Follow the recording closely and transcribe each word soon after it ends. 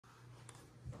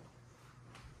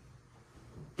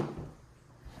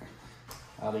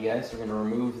Howdy guys, we're going to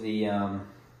remove the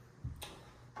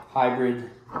hybrid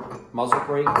muzzle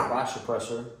brake flash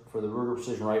suppressor for the Ruger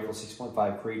Precision Rifle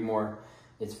 6.5 Creedmoor.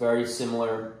 It's very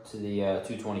similar to the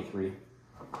 223.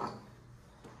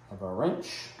 Have our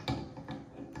wrench.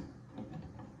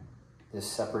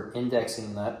 This separate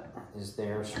indexing nut is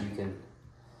there so you can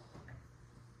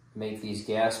make these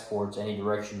gas ports any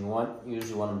direction you want. You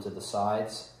usually want them to the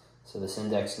sides. So this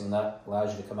indexing nut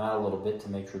allows you to come out a little bit to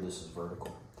make sure this is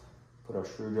vertical. Put our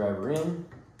screwdriver in,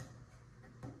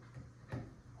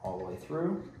 all the way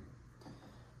through,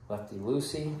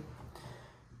 lefty-loosey.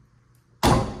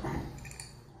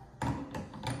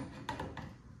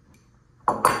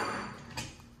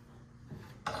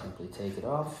 Simply take it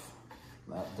off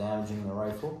without damaging the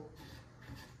rifle.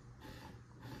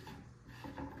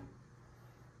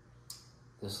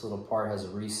 This little part has a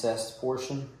recessed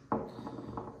portion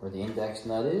where the index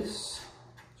nut is.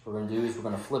 So what we're going to do is we're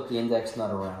going to flip the index nut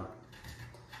around.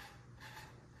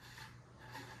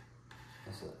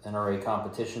 There's an NRA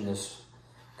competition this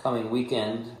coming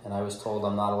weekend, and I was told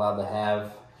I'm not allowed to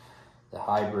have the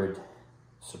hybrid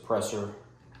suppressor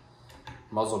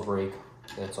muzzle brake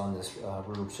that's on this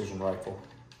Ruger Precision rifle.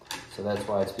 So that's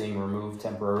why it's being removed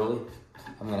temporarily.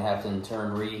 I'm going to have to in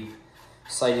turn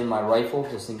re-sight in my rifle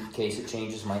just in case it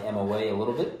changes my MOA a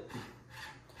little bit.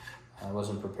 I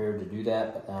wasn't prepared to do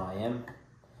that, but now I am.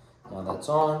 Now that's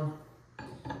on,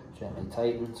 gently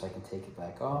tighten so I can take it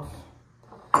back off.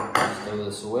 Stow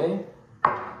this away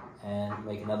and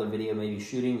make another video maybe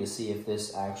shooting to see if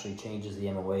this actually changes the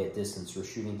MOA at distance. We're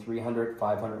shooting 300,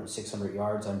 500, and 600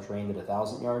 yards. I'm trained at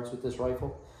 1,000 yards with this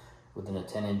rifle within a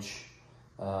 10-inch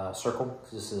circle.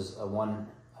 This is a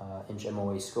 1-inch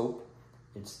MOA scope.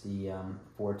 It's the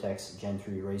Vortex Gen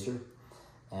 3 Razor.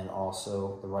 And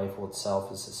also the rifle itself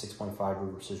is a 6.5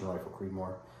 Ruger Precision Rifle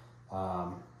Creedmoor.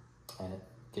 And it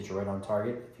gets you right on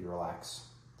target if you relax.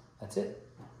 That's it.